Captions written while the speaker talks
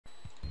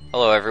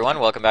Hello everyone,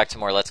 welcome back to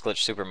more Let's Glitch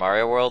Super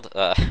Mario World.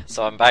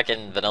 So I'm back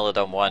in Vanilla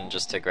Dome 1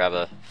 just to grab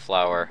a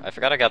flower. I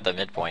forgot I got the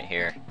midpoint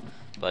here,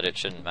 but it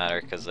shouldn't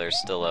matter because there's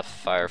still a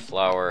fire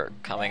flower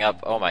coming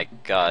up. Oh my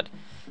god.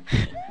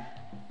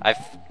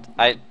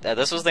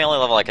 This was the only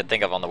level I could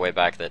think of on the way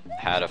back that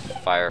had a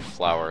fire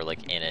flower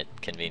like in it,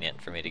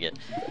 convenient for me to get.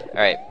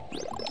 Alright,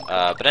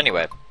 but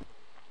anyway.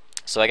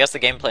 So I guess the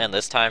game plan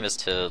this time is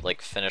to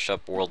like finish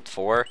up World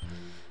 4.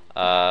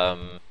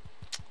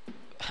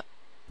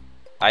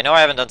 I know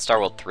I haven't done Star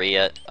World 3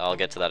 yet, I'll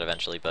get to that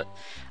eventually, but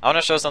I want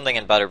to show something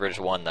in Battle Bridge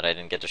 1 that I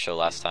didn't get to show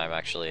last time,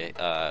 actually,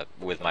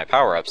 with my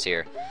power-ups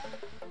here.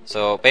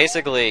 So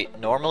basically,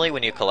 normally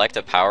when you collect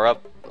a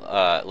power-up,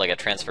 like a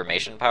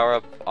transformation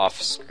power-up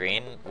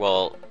off-screen,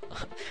 well,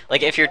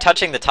 like if you're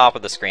touching the top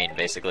of the screen,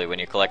 basically, when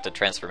you collect a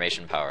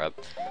transformation power-up,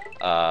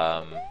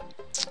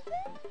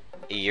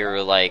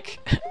 you're like...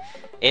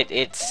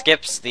 It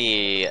skips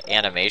the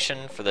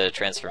animation for the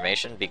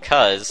transformation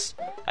because,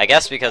 I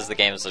guess because the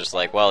game's just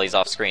like, well, he's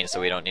off screen,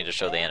 so we don't need to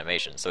show the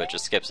animation, so it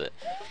just skips it.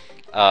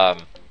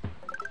 And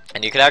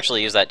you could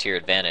actually use that to your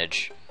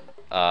advantage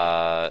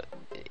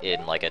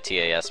in like a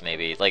TAS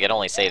maybe. Like, it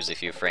only saves a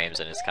few frames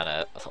and it's kind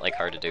of like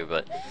hard to do,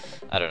 but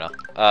I don't know.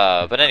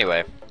 But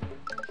anyway,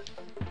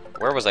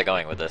 where was I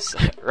going with this?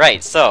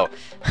 Right, so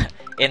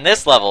in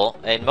this level,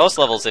 in most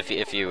levels,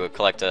 if you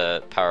collect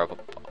a power-up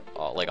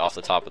like off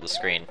the top of the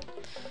screen,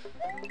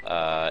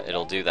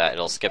 it'll do that.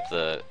 It'll skip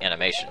the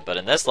animation. But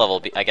in this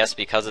level, I guess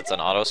because it's an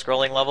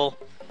auto-scrolling level,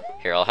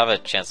 here, I'll have a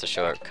chance to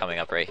show it coming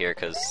up right here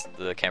because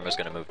the camera's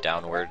going to move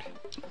downward.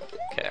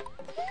 Okay.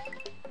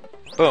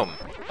 Boom.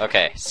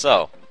 Okay,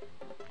 so,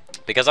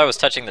 because I was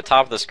touching the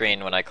top of the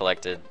screen when I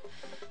collected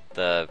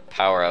the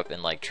power-up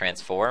and, like,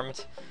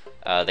 transformed,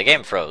 the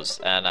game froze.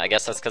 And I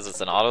guess that's because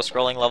it's an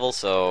auto-scrolling level,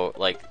 so,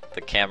 like,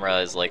 the camera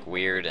is, like,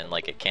 weird and,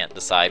 like, it can't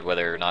decide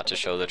whether or not to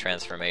show the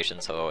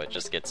transformation, so it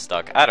just gets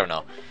stuck. I don't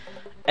know.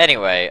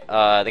 Anyway,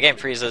 the game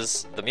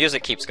freezes, the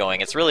music keeps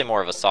going. It's really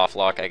more of a soft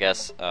lock, I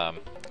guess.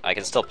 I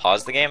can still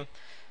pause the game.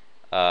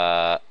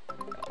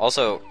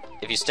 Also,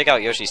 if you stick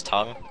out Yoshi's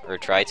tongue, or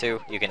try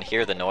to, you can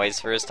hear the noise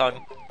for his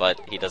tongue, but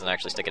he doesn't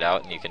actually stick it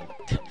out, and you can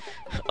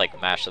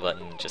like mash the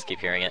button and just keep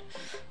hearing it.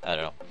 I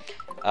don't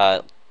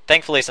know.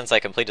 Thankfully, since I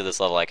completed this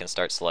level, I can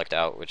start select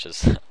out, which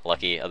is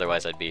lucky.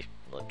 Otherwise, I'd be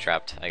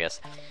trapped, I guess.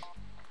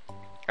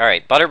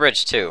 Alright, Butter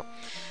Bridge 2.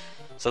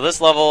 So this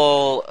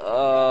level,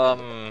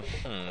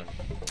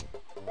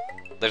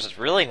 there's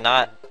really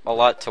not a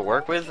lot to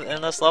work with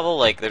in this level.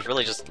 Like, there's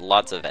really just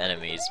lots of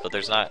enemies, but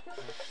there's not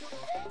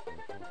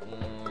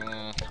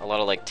a lot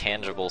of, like,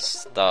 tangible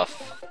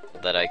stuff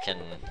that I can...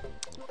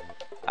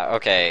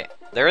 Okay,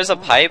 there is a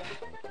pipe.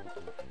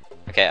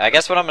 Okay, I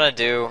guess what I'm gonna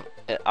do...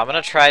 I'm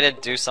gonna try to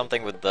do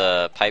something with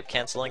the pipe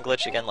canceling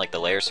glitch again, like the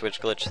layer switch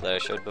glitch that I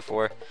showed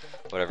before.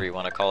 Whatever you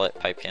want to call it,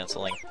 pipe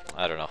canceling.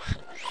 I don't know.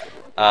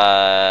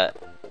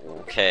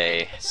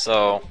 Okay,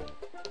 so...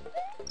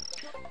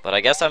 But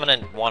I guess I'm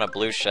gonna want a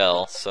blue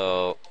shell,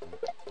 so...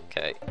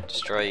 Okay,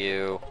 destroy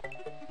you.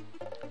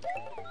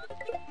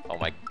 Oh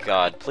my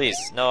god, please,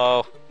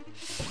 no!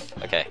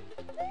 Okay.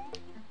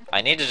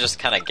 I need to just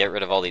kind of get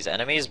rid of all these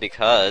enemies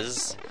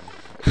because...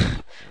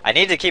 I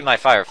need to keep my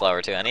fire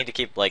flower too. I need to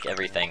keep, like,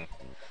 everything.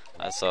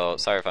 So,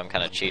 sorry if I'm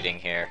kind of cheating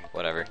here,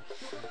 whatever.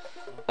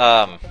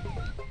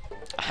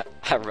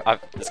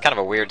 It's kind of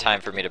a weird time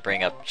for me to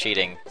bring up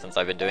cheating since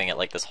I've been doing it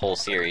like this whole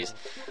series.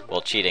 Well,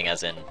 cheating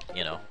as in,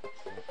 you know,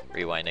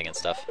 rewinding and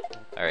stuff.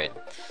 Alright.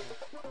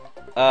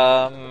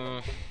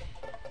 Alright,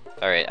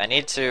 I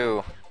need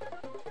to...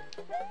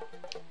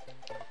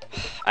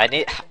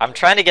 I'm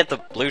trying to get the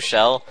blue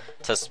shell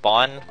to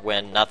spawn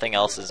when nothing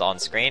else is on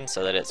screen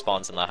so that it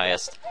spawns in the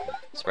highest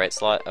sprite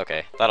slot.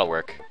 Okay, that'll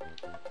work.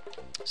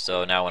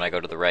 So now when I go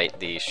to the right,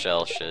 the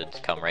shell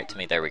should come right to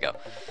me. There we go.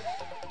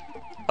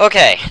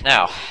 Okay,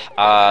 now,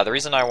 the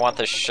reason I want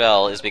the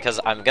shell is because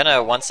I'm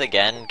gonna once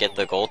again get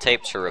the gold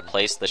tape to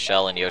replace the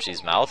shell in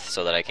Yoshi's mouth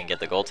so that I can get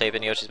the gold tape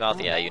in Yoshi's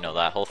mouth. Yeah, you know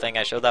that whole thing,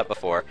 I showed that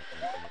before.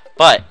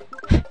 But,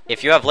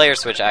 if you have layer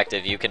switch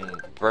active, you can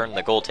burn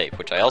the gold tape,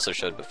 which I also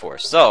showed before.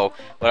 So,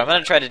 what I'm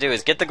gonna try to do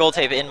is get the gold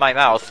tape in my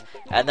mouth,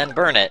 and then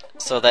burn it,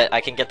 so that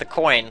I can get the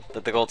coin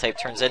that the gold tape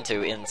turns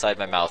into inside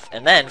my mouth.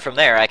 And then, from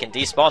there, I can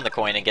despawn the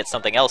coin and get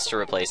something else to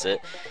replace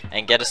it,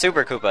 and get a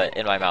Super Koopa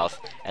in my mouth,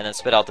 and then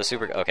spit out the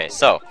Super... Okay,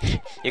 so,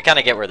 you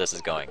kinda get where this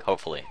is going,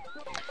 hopefully.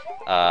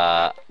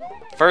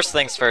 First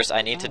things first,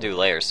 I need to do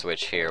layer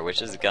switch here,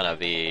 which is gonna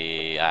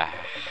be a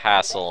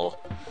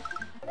hassle.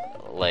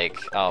 Like,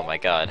 oh my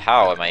god,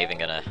 how am I even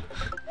gonna...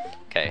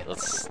 Okay,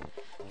 let's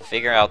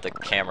figure out the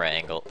camera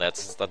angle.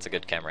 That's a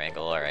good camera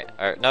angle, alright.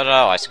 No,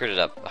 I screwed it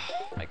up.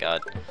 Oh my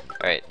god.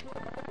 Alright.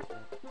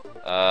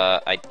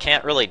 I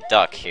can't really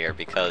duck here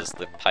because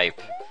the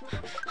pipe...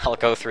 I'll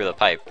go through the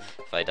pipe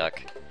if I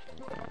duck.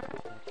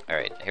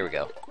 Alright, here we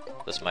go.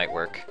 This might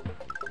work.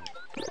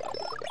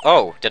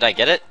 Oh, did I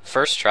get it?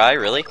 First try,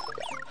 really?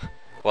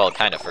 Well,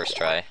 kind of first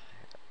try.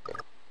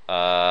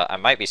 I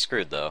might be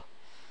screwed, though.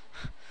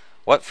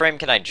 What frame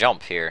can I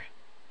jump here?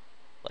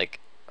 Like,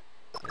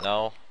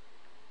 no.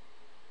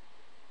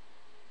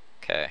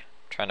 Okay,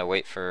 trying to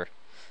wait for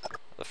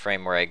the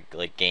frame where I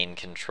like gain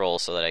control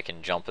so that I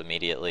can jump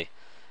immediately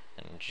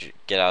and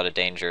get out of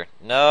danger.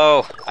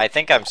 No, I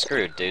think I'm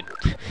screwed, dude.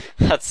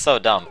 That's so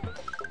dumb.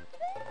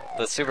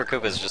 The Super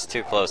Koopa is just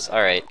too close.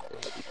 Alright.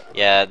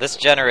 Yeah, this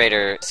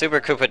generator,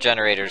 Super Koopa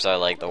generators are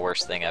like the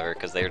worst thing ever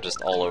because they're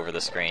just all over the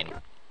screen.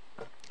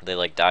 They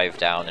like dive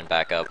down and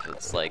back up.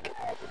 It's like,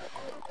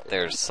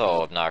 they're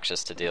so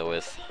obnoxious to deal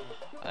with.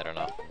 I don't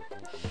know.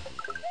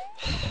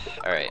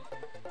 Alright.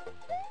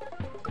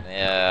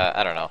 Yeah,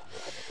 I don't know.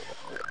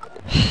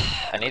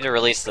 I need to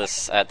release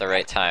this at the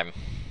right time.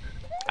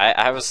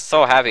 I was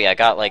so happy I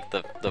got like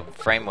the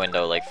frame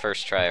window like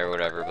first try or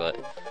whatever, but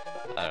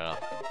I don't know.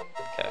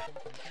 Okay.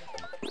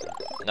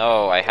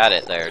 No, I had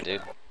it there,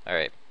 dude.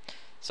 Alright.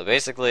 So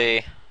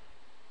basically,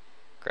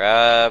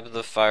 grab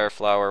the fire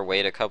flower,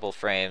 wait a couple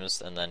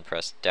frames, and then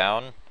press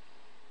down.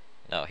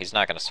 No, he's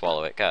not gonna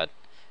swallow it, god.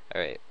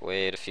 Alright,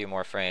 wait a few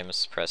more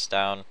frames, press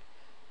down.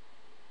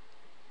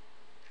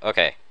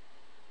 Okay.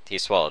 He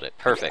swallowed it.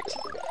 Perfect.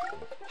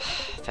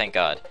 Thank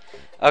God.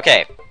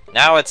 Okay,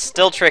 now it's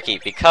still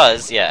tricky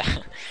because, yeah,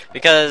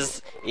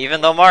 because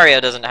even though Mario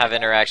doesn't have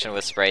interaction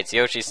with sprites,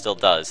 Yoshi still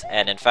does.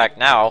 And in fact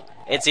now,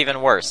 it's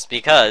even worse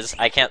because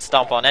I can't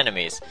stomp on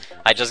enemies.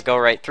 I just go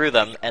right through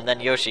them and then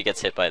Yoshi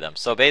gets hit by them.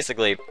 So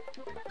basically,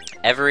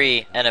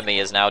 every enemy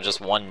is now just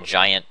one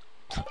giant,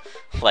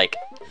 like,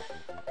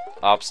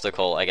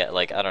 obstacle. I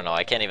don't know,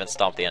 I can't even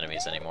stomp the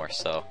enemies anymore,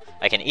 so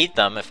I can eat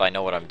them if I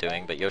know what I'm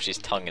doing, but Yoshi's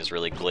tongue is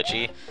really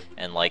glitchy,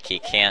 and like he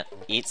can't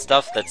eat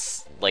stuff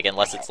that's like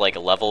unless it's like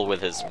level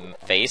with his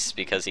face,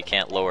 because he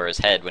can't lower his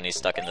head when he's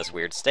stuck in this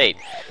weird state.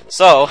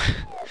 So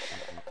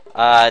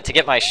to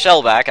get my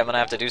shell back, I'm gonna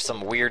have to do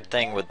some weird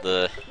thing with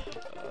the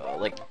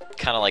like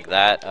kind of like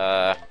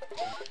that.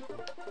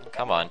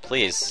 Come on,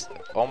 please.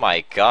 Oh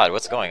my god,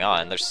 what's going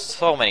on? There's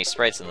so many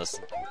sprites in this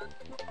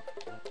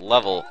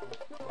level.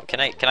 Can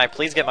I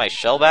please get my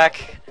shell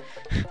back?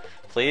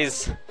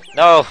 Please?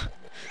 No!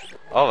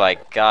 Oh my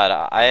god,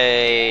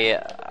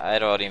 I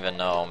don't even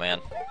know, man.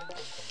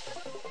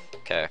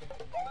 Okay.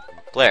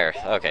 Blair.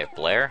 Okay,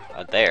 Blair?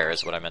 There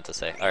is what I meant to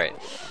say. Alright.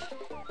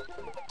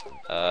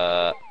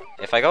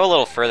 If I go a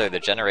little further,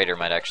 the generator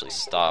might actually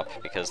stop,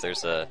 because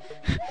there's a...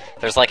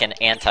 there's like an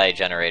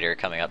anti-generator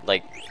coming up.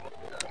 Like,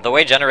 the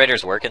way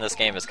generators work in this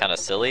game is kind of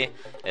silly.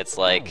 It's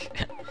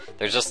like...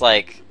 there's just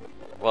like...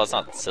 well, it's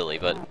not silly,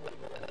 but...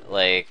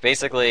 like,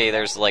 basically,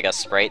 there's like a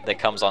sprite that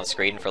comes on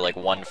screen for like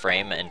one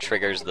frame and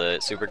triggers the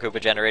Super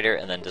Koopa generator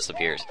and then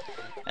disappears.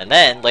 And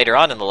then, later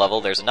on in the level,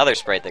 there's another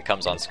sprite that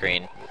comes on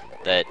screen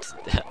that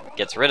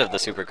gets rid of the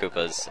Super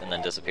Koopas and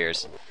then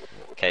disappears.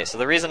 Okay, so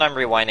the reason I'm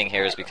rewinding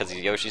here is because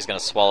Yoshi's gonna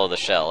swallow the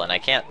shell, and I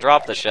can't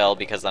drop the shell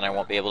because then I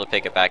won't be able to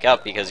pick it back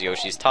up because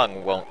Yoshi's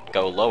tongue won't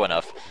go low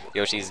enough.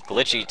 Yoshi's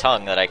glitchy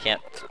tongue that I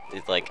can't,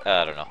 it's like,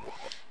 I don't know.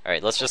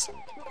 Alright, let's just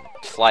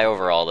fly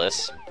over all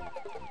this.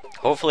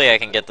 Hopefully I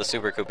can get the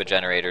Super Koopa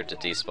generator to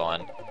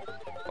despawn.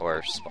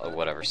 Or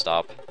whatever,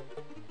 stop.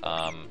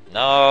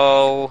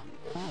 No!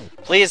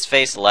 Please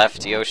face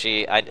left,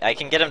 Yoshi. I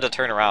can get him to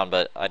turn around,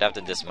 but I'd have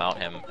to dismount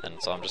him,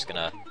 and so I'm just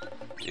gonna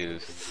do...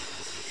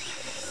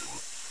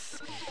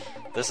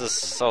 This is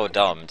so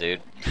dumb,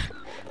 dude.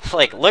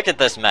 Like, look at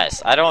this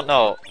mess. I don't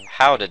know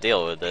how to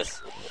deal with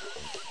this.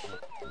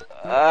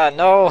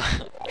 No!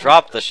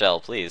 Drop the shell,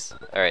 please.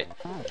 Alright.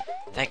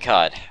 Thank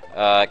God.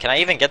 Can I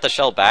even get the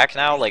shell back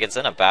now? Like, it's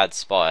in a bad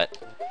spot.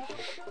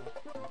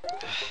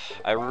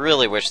 I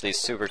really wish these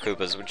Super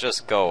Koopas would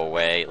just go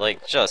away.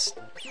 Like, just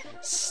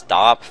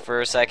stop for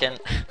a second.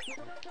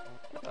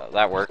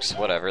 That works.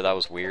 Whatever. That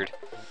was weird.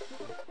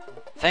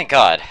 Thank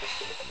God.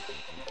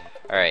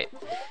 Alright.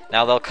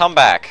 Now, they'll come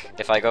back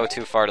if I go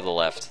too far to the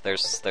left.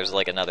 There's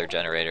like another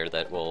generator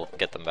that will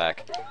get them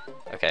back.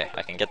 Okay,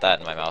 I can get that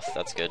in my mouth.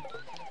 That's good.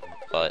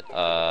 But,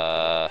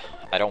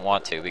 I don't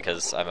want to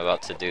because I'm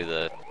about to do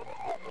the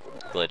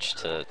glitch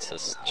to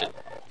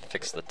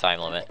fix the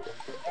time limit.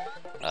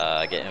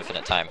 Get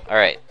infinite time.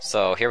 Alright,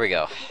 so here we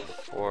go.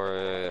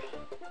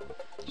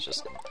 Let's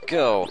just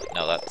go.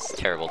 No, that's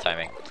terrible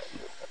timing.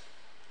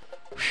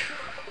 Whew.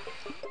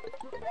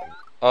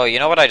 Oh, you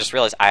know what I just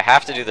realized? I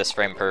have to do this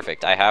frame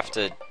perfect. I have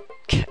to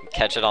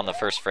catch it on the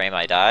first frame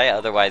I die,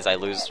 otherwise I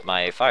lose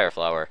my fire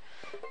flower.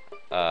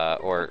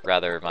 Or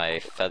rather my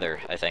feather,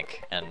 I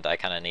think, and I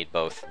kind of need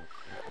both.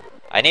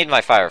 I need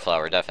my fire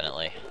flower,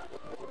 definitely.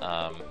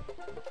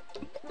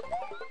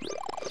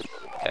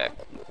 Okay,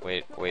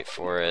 wait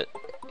for it.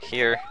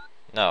 Here?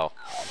 No.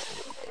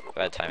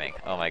 Bad timing.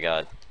 Oh my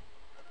god.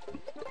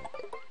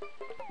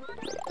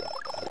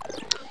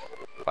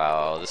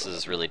 Wow, this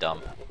is really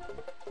dumb.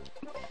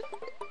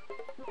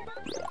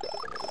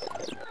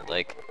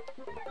 Like...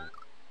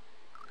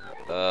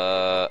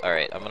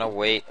 alright, I'm gonna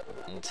wait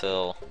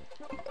until...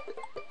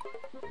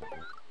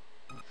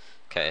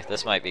 Okay,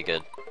 this might be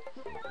good.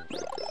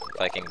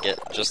 If I can get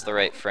just the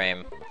right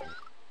frame.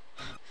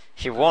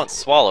 He won't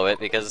swallow it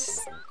because...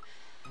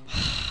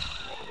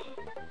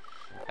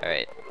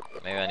 Alright,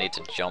 maybe I need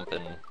to jump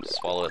and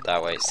swallow it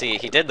that way. See,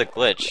 he did the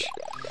glitch.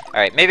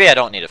 Alright, maybe I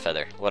don't need a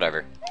feather.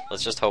 Whatever.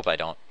 Let's just hope I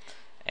don't.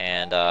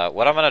 And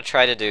what I'm going to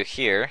try to do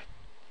here...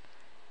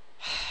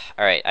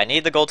 Alright, I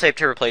need the gold tape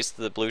to replace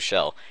the blue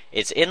shell.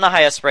 It's in the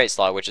highest sprite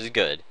slot, which is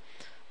good.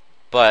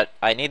 But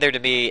I need there to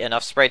be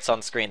enough sprites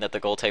on screen that the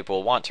gold tape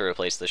will want to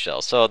replace the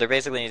shell. So there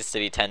basically needs to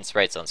be 10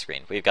 sprites on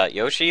screen. We've got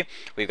Yoshi,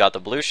 we've got the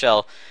blue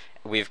shell,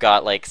 we've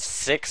got like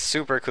 6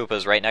 Super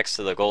Koopas right next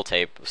to the gold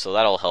tape, so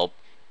that'll help.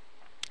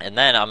 And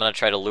then I'm going to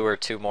try to lure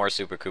 2 more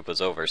Super Koopas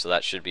over, so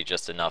that should be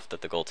just enough that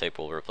the gold tape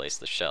will replace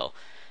the shell.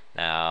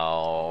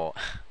 Now...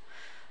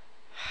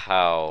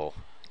 how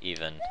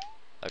even?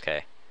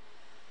 Okay.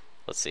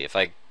 Let's see, if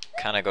I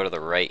kind of go to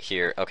the right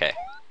here... Okay.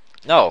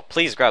 No,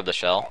 please grab the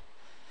shell.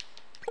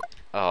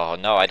 Oh,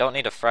 no, I don't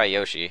need to fry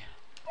Yoshi.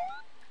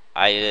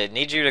 I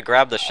need you to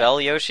grab the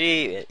shell,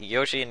 Yoshi.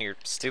 Yoshi and your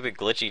stupid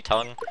glitchy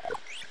tongue.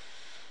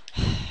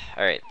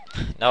 Alright.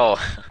 No.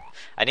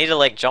 I need to,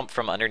 like, jump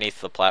from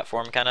underneath the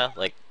platform, kind of.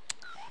 Like...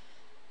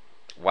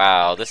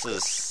 Wow, this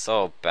is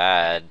so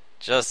bad.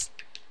 Just...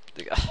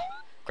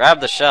 grab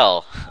the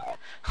shell.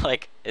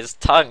 Like, his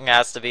tongue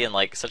has to be in,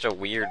 like, such a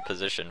weird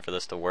position for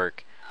this to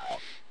work.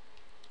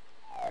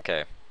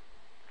 Okay.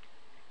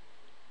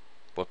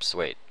 Whoops,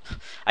 wait.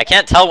 I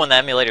can't tell when the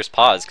emulator's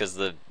paused because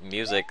the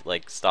music,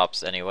 like,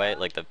 stops anyway.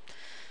 Like, the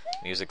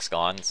music's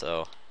gone,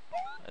 so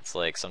it's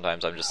like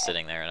sometimes I'm just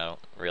sitting there and I don't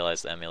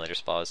realize the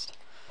emulator's paused.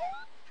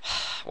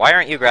 Why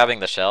aren't you grabbing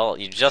the shell?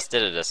 You just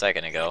did it a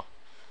second ago.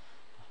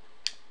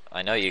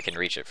 I know you can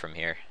reach it from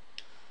here.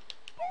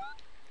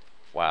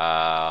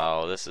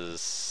 Wow, this is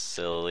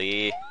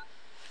silly.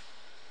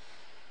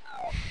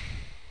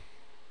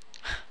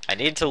 I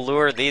need to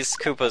lure these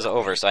Koopas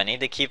over, so I need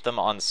to keep them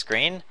on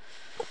screen.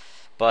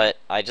 But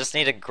I just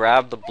need to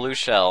grab the blue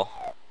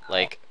shell,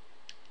 like,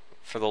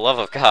 for the love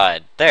of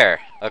God. There!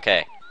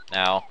 Okay,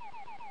 now...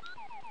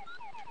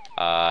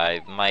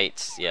 I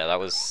might... yeah, that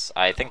was...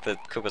 I think the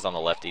Koopas on the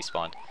left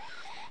despawned.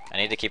 I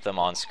need to keep them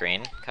on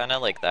screen, kinda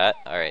like that.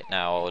 Alright,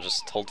 now I'll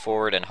just hold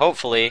forward and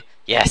hopefully...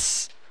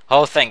 Yes!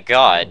 Oh, thank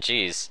God!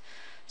 Jeez.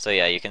 So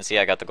yeah, you can see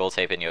I got the gold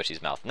tape in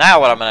Yoshi's mouth. Now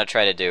what I'm gonna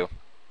try to do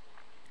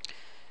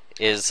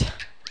is...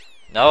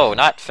 No,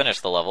 not finish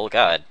the level,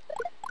 God.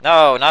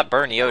 No, not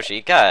burn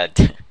Yoshi,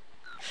 God.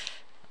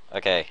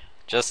 Okay,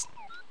 just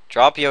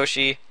drop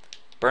Yoshi,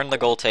 burn the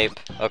gold tape.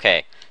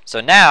 Okay,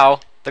 so now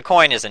the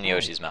coin is in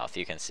Yoshi's mouth,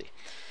 you can see.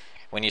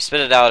 When you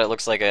spit it out, it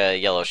looks like a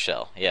yellow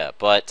shell. Yeah,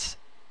 but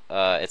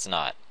it's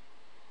not.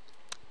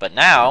 But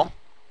now,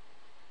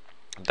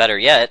 better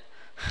yet,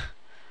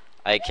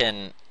 I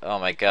can... Oh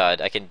my God,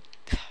 I can...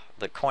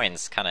 The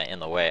coin's kind of in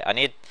the way. I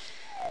need...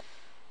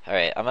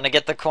 Alright, I'm gonna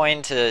get the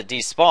coin to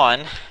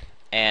despawn.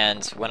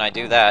 And when I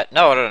do that,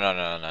 no, what am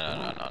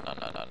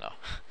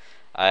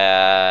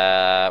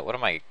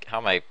I, how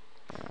am I,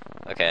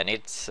 okay, I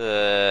need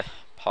to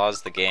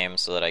pause the game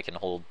so that I can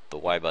hold the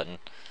Y button.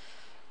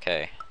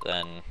 Okay,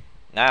 then,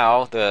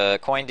 now the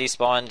coin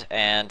despawned,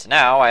 and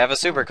now I have a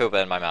Super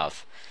Koopa in my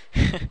mouth.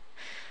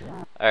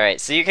 Alright,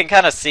 so you can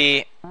kind of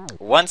see,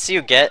 once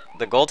you get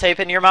the gold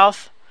tape in your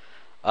mouth,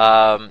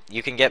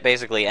 you can get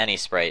basically any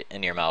sprite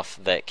in your mouth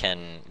that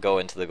can go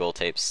into the gold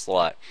tape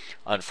slot.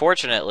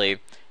 Unfortunately,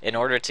 in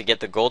order to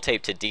get the gold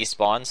tape to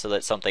despawn so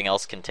that something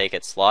else can take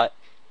its slot,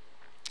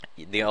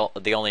 the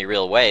only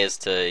real way is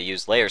to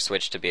use layer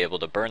switch to be able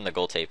to burn the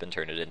gold tape and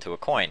turn it into a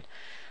coin.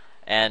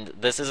 And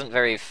this isn't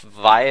very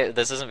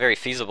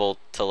feasible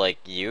to like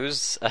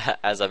use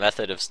as a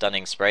method of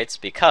stunning sprites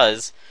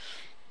because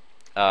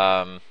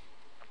for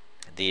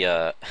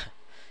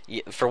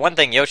one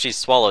thing, Yoshi's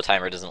swallow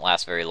timer doesn't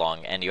last very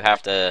long, and you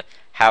have to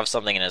have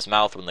something in his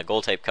mouth when the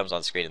gold tape comes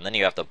on screen, and then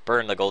you have to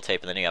burn the gold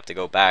tape, and then you have to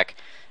go back,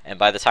 and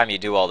by the time you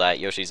do all that,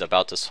 Yoshi's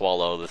about to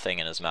swallow the thing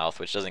in his mouth,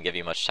 which doesn't give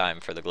you much time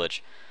for the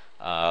glitch.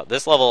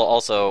 This level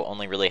also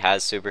only really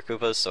has Super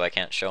Koopas, so I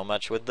can't show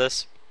much with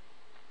this.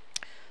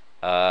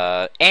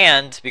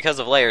 And because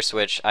of layer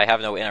switch, I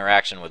have no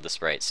interaction with the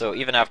sprite, so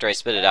even after I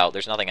spit it out,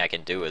 there's nothing I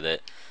can do with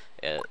it.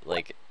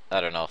 Like, I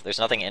don't know, there's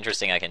nothing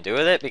interesting I can do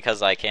with it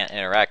because I can't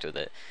interact with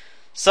it.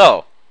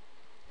 So,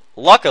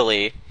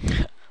 luckily,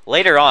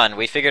 later on,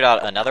 we figured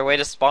out another way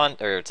to spawn,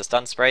 or to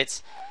stun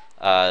sprites,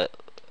 to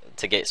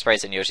get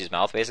sprites in Yoshi's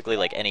mouth, basically,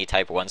 like any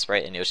type 1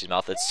 sprite in Yoshi's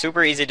mouth. It's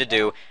super easy to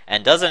do,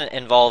 and doesn't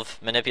involve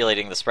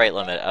manipulating the sprite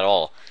limit at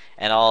all.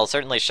 And I'll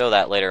certainly show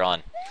that later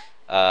on.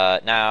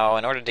 Now,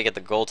 in order to get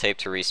the gold tape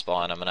to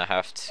respawn, I'm gonna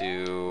have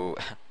to,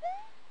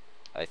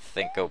 I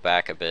think, go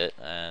back a bit,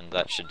 and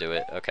that should do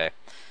it. Okay.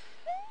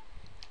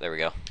 There we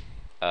go.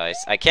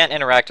 I can't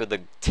interact with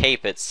the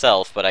tape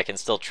itself, but I can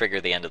still trigger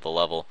the end of the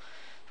level,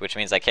 which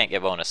means I can't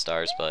get bonus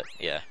stars, but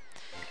yeah.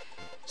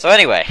 So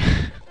anyway,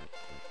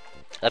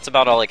 that's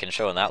about all I can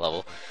show in that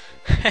level.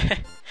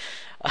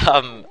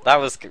 That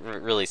was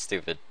really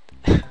stupid.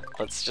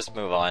 Let's just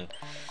move on.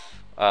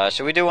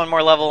 Should we do one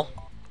more level?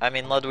 I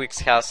mean,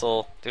 Ludwig's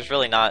Castle, there's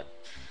really not...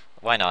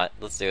 Why not?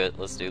 Let's do it.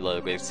 Let's do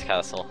Ludwig's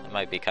Castle. It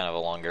might be kind of a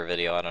longer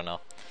video, I don't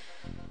know.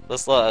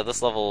 This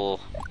level...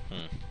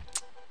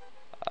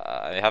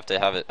 I have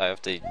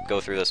to go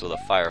through this with a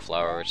fire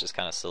flower, which is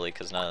kind of silly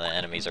because none of the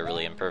enemies are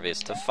really impervious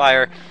to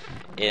fire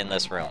in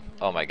this room.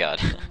 Oh my God.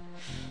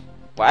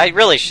 Well, I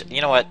really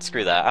you know what?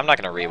 Screw that. I'm not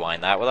gonna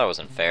rewind that. Well, that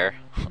wasn't fair.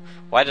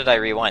 Why did I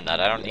rewind that?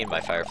 I don't need my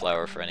fire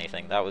flower for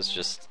anything. That was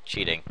just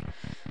cheating.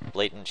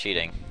 Blatant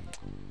cheating.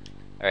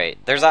 Alright,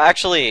 there's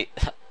actually...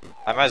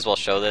 I might as well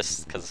show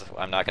this, because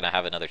I'm not gonna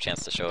have another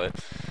chance to show it.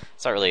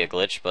 It's not really a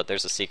glitch, but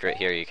there's a secret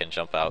here. You can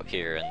jump out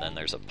here, and then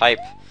there's a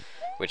pipe,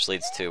 which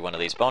leads to one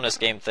of these bonus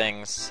game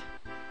things.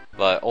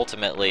 But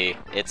ultimately,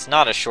 it's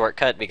not a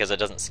shortcut because it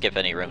doesn't skip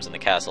any rooms in the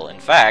castle. In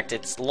fact,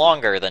 it's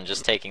longer than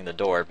just taking the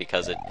door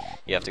because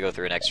you have to go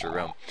through an extra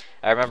room.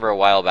 I remember a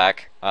while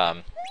back,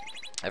 I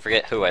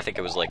forget who, I think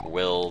it was like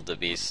Will the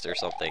Beast or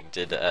something,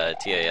 did a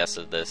TAS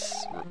of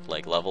this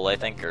like level, I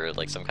think, or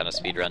like some kind of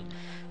speedrun,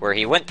 where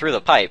he went through the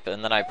pipe,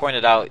 and then I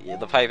pointed out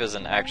the pipe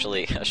isn't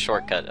actually a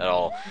shortcut at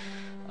all.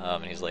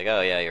 And he's like,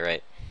 oh yeah, you're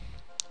right.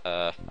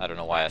 I don't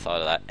know why I thought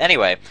of that.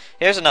 Anyway,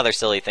 here's another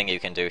silly thing you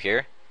can do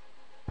here.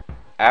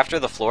 After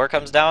the floor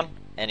comes down,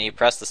 and you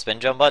press the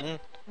spin jump button,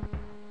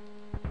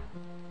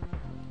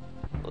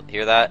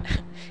 hear that?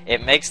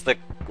 It makes the,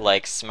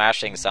 like,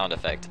 smashing sound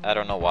effect. I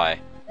don't know why.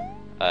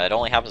 It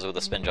only happens with the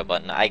spin jump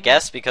button. I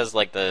guess because,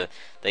 like, they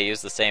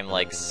use the same,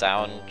 like,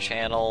 sound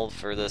channel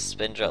for the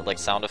spin jump, like,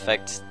 sound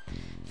effect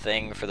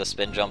thing for the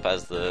spin jump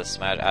as the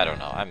smash. I don't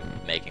know. I'm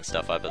making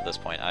stuff up at this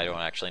point. I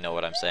don't actually know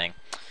what I'm saying.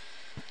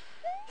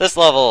 This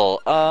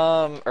level,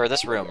 or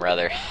this room,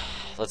 rather.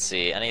 Let's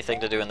see, anything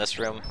to do in this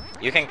room?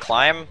 You can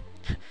climb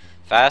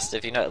fast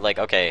if you know, like,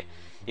 okay,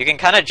 you can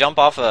kind of jump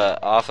off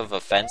of a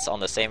fence on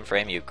the same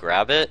frame you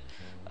grab it,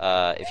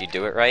 if you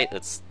do it right.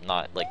 It's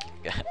not, like,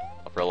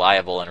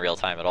 reliable in real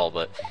time at all,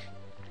 but,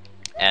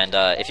 and,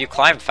 if you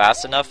climb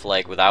fast enough,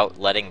 like, without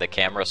letting the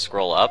camera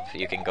scroll up,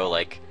 you can go,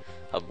 like,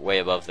 up way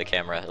above the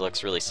camera. It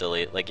looks really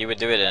silly. Like, you would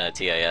do it in a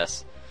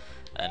TAS,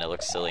 and it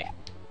looks silly.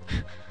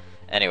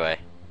 Anyway,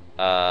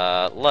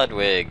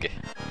 Ludwig.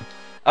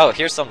 Oh,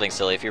 here's something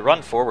silly. If you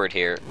run forward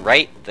here,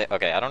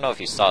 okay, I don't know if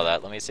you saw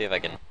that. Let me see if I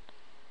can...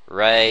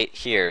 Right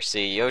here,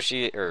 see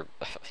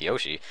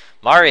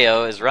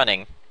Mario is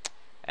running,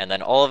 and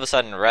then all of a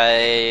sudden,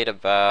 right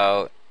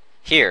about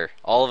here,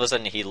 all of a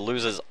sudden he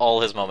loses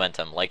all his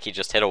momentum, like he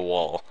just hit a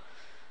wall.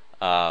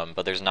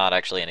 But there's not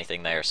actually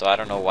anything there, so I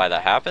don't know why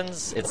that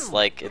happens. It's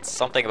like, it's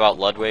something about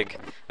Ludwig.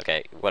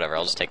 Okay, whatever,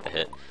 I'll just take the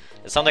hit.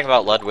 It's something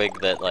about Ludwig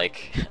that,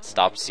 like,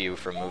 stops you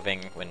from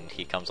moving when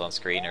he comes on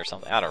screen or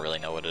something. I don't really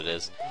know what it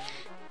is.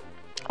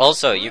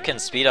 Also, you can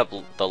speed up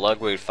the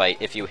Ludwig fight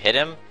if you hit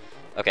him.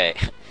 Okay,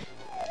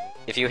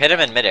 if you hit him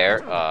in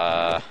midair,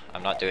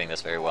 I'm not doing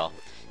this very well.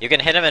 You can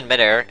hit him in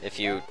midair if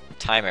you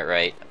time it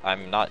right.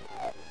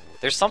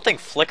 There's something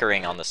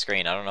flickering on the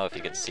screen. I don't know if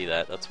you can see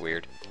that. That's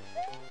weird.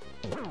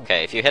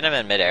 Okay, if you hit him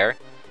in midair,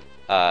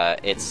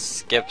 it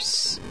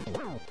skips...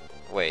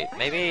 Wait,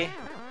 maybe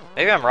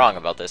I'm wrong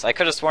about this. I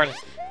could have sworn...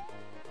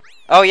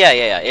 Oh,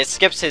 yeah. It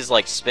skips his,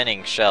 like,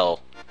 spinning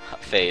shell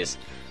phase.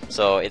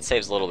 So it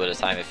saves a little bit of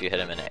time if you hit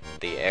him in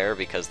the air,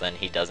 because then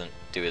he doesn't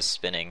do his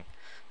spinning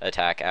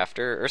attack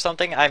after, or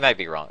something. I might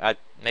be wrong.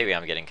 Maybe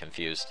I'm getting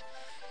confused.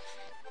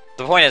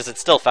 The point is, it's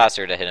still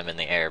faster to hit him in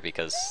the air,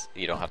 because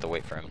you don't have to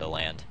wait for him to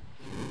land.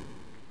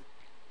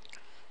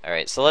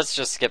 Alright, so let's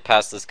just skip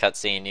past this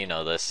cutscene. You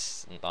know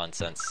this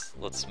nonsense.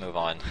 Let's move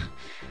on.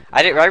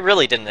 I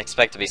really didn't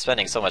expect to be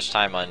spending so much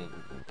time on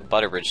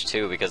Butterbridge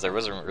 2, because there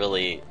wasn't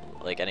really,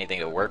 like, anything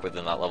to work with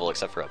in that level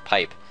except for a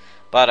pipe.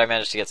 But I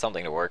managed to get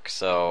something to work,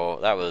 so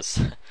that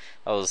was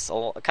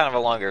kind of a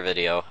longer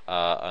video,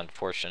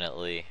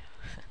 unfortunately,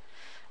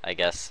 I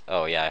guess.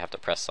 Oh yeah, I have to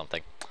press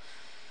something.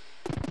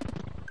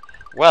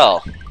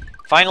 Well,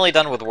 finally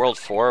done with World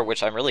 4,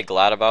 which I'm really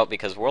glad about,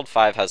 because World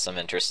 5 has some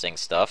interesting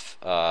stuff.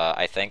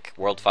 I think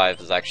World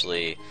 5 is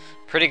actually a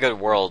pretty good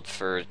world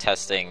for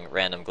testing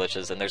random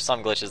glitches, and there's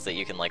some glitches that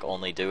you can, like,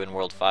 only do in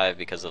World 5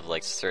 because of,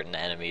 like, certain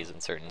enemies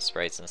and certain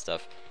sprites and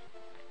stuff.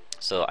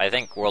 So I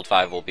think World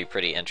 5 will be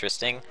pretty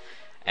interesting,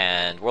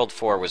 and World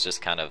 4 was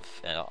just kind of,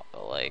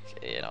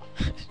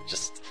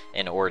 just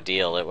an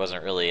ordeal. It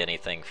wasn't really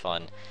anything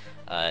fun,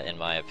 in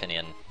my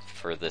opinion,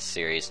 for this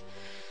series.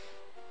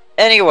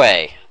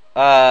 Anyway,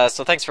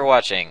 so thanks for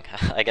watching.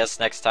 I guess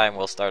next time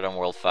we'll start on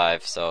World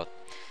 5, so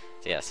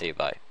yeah, see you,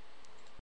 bye.